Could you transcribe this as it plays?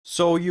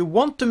So you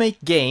want to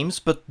make games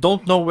but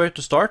don't know where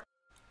to start?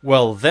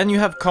 Well, then you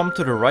have come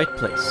to the right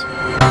place.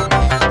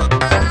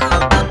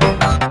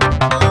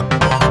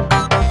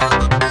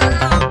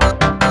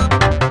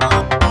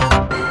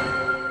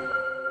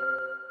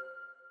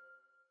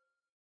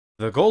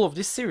 The goal of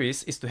this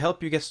series is to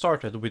help you get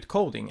started with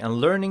coding and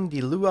learning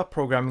the Lua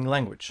programming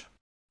language,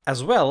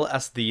 as well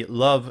as the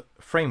Love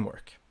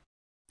framework.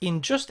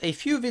 In just a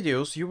few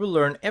videos you will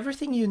learn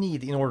everything you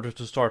need in order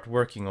to start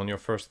working on your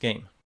first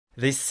game.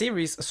 This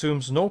series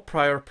assumes no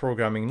prior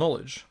programming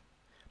knowledge.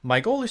 My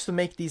goal is to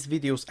make these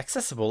videos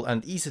accessible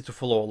and easy to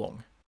follow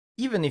along,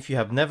 even if you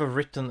have never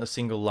written a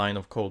single line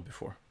of code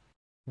before.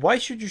 Why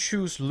should you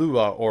choose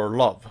Lua or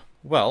Love?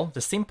 Well,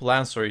 the simple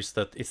answer is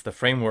that it's the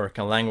framework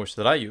and language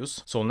that I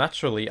use, so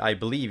naturally I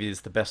believe it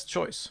is the best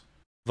choice,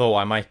 though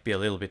I might be a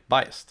little bit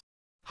biased.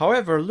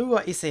 However,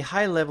 Lua is a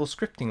high-level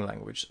scripting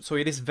language, so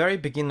it is very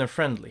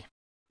beginner-friendly.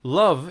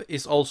 Love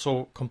is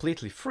also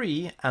completely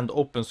free and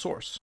open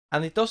source,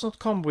 and it does not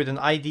come with an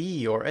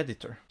IDE or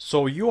editor,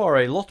 so you are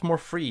a lot more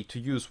free to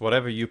use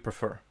whatever you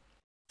prefer.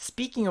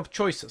 Speaking of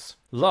choices,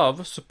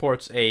 Love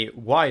supports a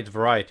wide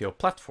variety of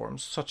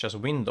platforms such as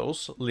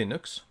Windows,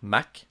 Linux,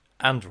 Mac,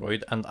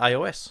 Android and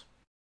iOS.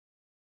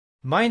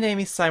 My name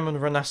is Simon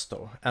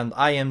Ranasto and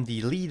I am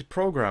the lead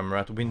programmer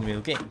at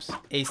Windmill Games,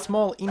 a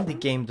small indie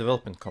game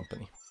development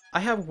company. I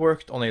have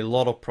worked on a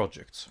lot of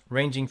projects,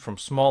 ranging from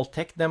small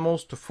tech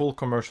demos to full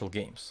commercial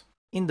games.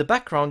 In the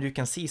background you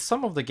can see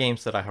some of the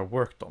games that I have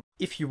worked on.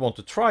 If you want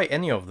to try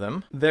any of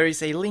them, there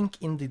is a link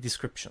in the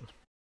description.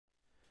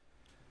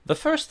 The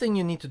first thing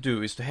you need to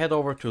do is to head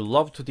over to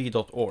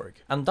Love2D.org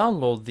and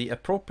download the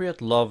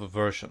appropriate Love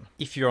version.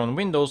 If you're on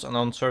Windows and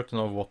uncertain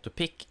of what to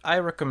pick, I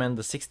recommend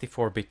the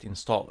 64-bit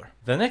installer.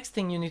 The next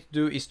thing you need to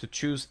do is to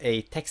choose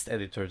a text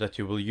editor that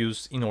you will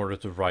use in order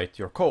to write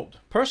your code.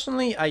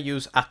 Personally, I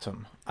use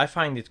Atom. I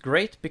find it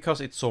great because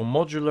it's so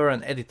modular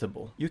and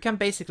editable. You can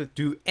basically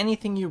do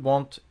anything you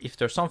want. If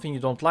there's something you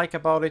don't like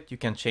about it, you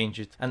can change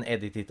it and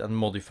edit it and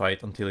modify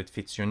it until it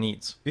fits your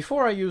needs.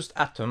 Before I used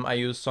Atom, I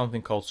used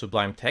something called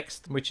Sublime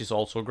Text, which is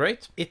also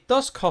great. It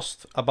does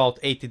cost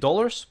about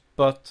 $80,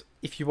 but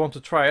if you want to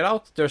try it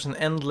out, there's an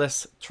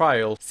endless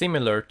trial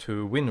similar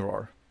to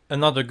WinRAR.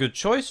 Another good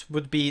choice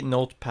would be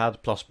Notepad++.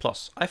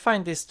 I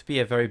find this to be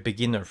a very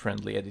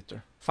beginner-friendly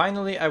editor.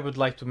 Finally, I would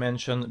like to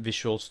mention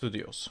Visual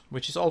Studios,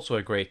 which is also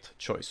a great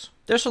choice.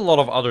 There's a lot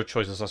of other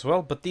choices as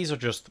well, but these are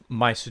just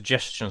my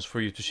suggestions for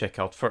you to check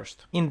out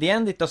first. In the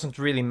end, it doesn't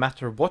really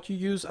matter what you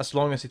use as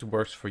long as it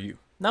works for you.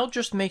 Now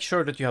just make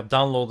sure that you have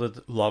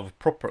downloaded Love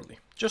properly.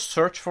 Just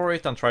search for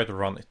it and try to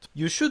run it.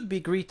 You should be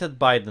greeted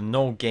by the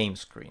No Game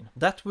screen.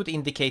 That would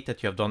indicate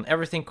that you have done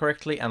everything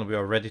correctly and we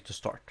are ready to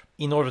start.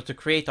 In order to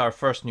create our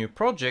first new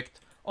project,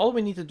 all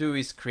we need to do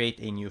is create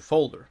a new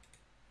folder.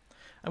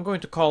 I'm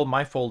going to call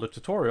my folder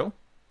tutorial.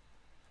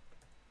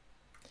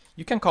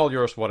 You can call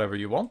yours whatever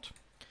you want.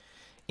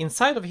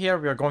 Inside of here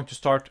we are going to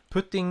start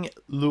putting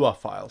Lua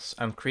files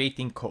and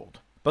creating code.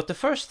 But the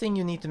first thing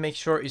you need to make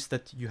sure is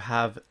that you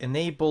have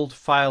enabled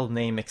file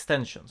name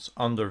extensions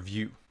under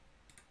View.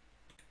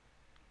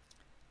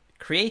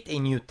 Create a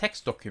new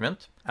text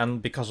document,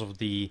 and because of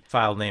the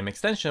file name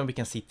extension we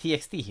can see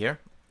txt here.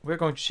 We're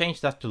going to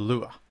change that to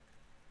Lua.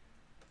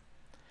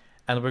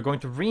 And we're going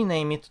to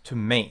rename it to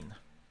main.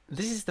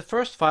 This is the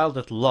first file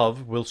that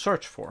Love will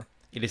search for.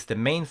 It is the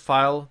main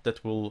file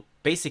that will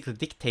basically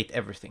dictate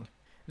everything.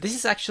 This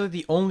is actually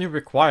the only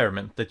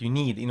requirement that you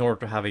need in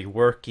order to have a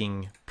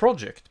working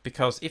project,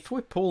 because if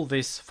we pull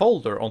this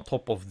folder on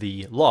top of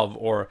the Love,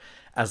 or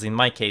as in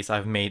my case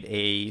I've made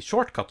a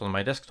shortcut on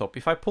my desktop,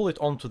 if I pull it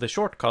onto the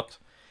shortcut,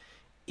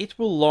 it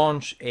will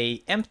launch an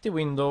empty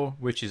window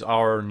which is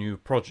our new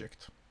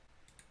project.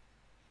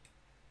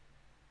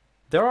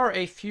 There are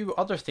a few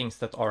other things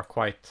that are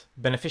quite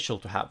beneficial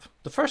to have.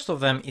 The first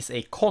of them is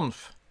a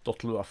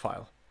conf.lua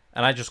file,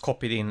 and I just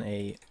copied in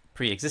a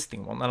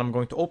pre-existing one, and I'm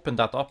going to open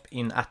that up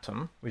in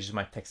Atom, which is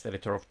my text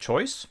editor of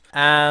choice,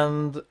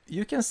 and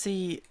you can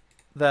see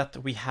that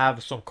we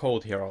have some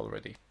code here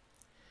already.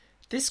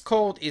 This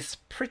code is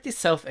pretty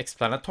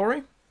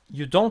self-explanatory.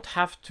 You don't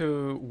have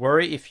to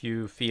worry if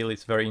you feel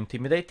it's very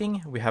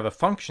intimidating. We have a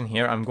function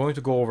here. I'm going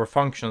to go over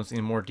functions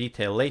in more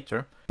detail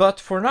later. But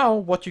for now,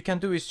 what you can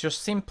do is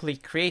just simply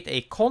create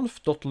a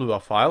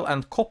conf.lua file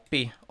and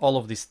copy all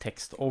of this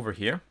text over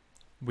here.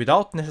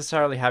 Without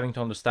necessarily having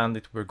to understand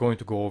it, we're going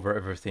to go over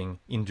everything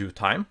in due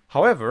time.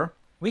 However,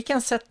 we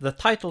can set the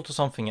title to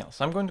something else.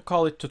 I'm going to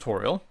call it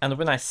tutorial. And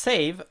when I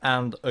save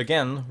and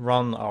again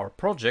run our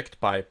project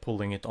by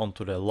pulling it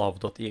onto the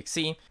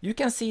love.exe, you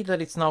can see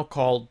that it's now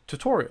called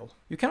tutorial.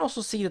 You can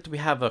also see that we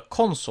have a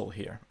console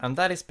here, and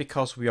that is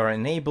because we are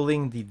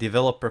enabling the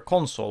developer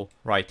console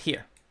right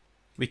here.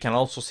 We can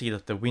also see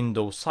that the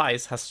window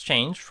size has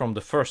changed from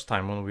the first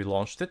time when we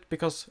launched it,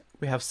 because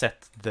we have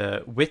set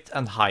the width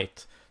and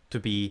height to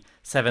be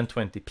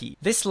 720p.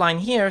 This line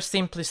here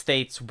simply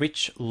states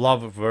which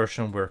Love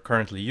version we're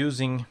currently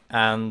using,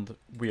 and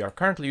we are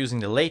currently using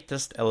the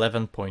latest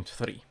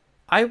 11.3.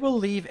 I will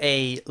leave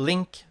a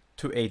link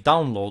to a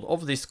download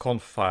of this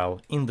conf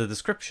file in the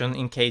description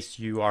in case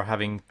you are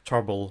having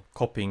trouble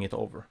copying it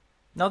over.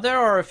 Now there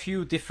are a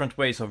few different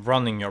ways of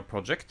running your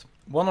project.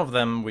 One of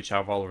them, which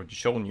I've already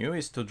shown you,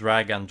 is to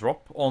drag and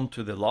drop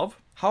onto the Love.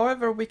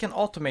 However, we can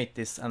automate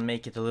this and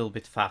make it a little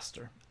bit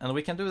faster. And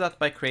we can do that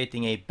by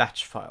creating a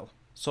batch file.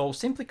 So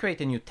simply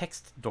create a new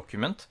text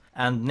document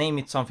and name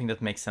it something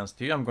that makes sense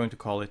to you. I'm going to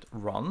call it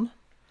run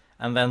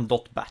and then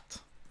 .bat.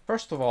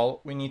 First of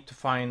all, we need to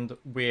find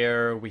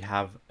where we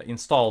have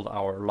installed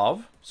our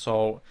Love.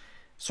 So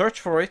search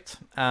for it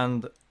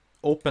and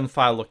open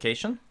file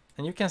location,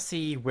 and you can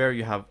see where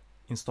you have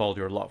installed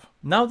your Love.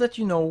 Now that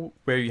you know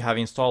where you have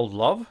installed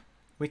Love,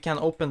 we can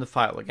open the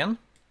file again.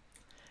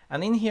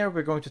 And in here,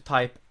 we're going to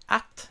type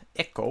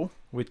 @echo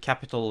with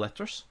capital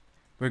letters.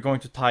 We're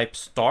going to type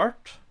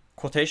start,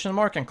 quotation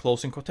mark and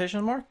closing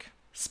quotation mark,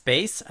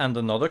 space and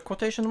another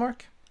quotation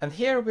mark. And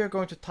here we're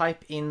going to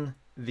type in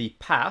the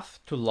path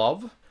to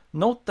Love.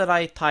 Note that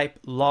I type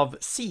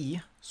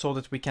Love-C so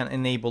that we can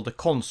enable the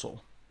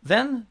console.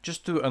 Then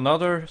just do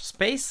another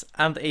space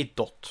and a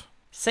dot.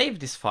 Save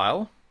this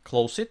file,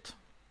 close it.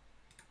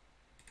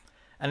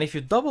 And if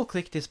you double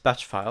click this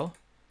batch file,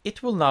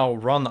 it will now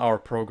run our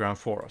program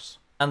for us.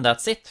 And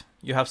that's it.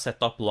 You have set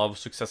up Love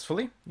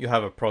successfully. You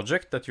have a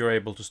project that you're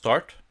able to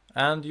start,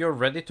 and you're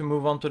ready to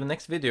move on to the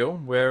next video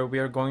where we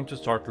are going to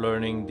start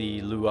learning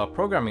the Lua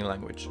programming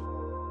language.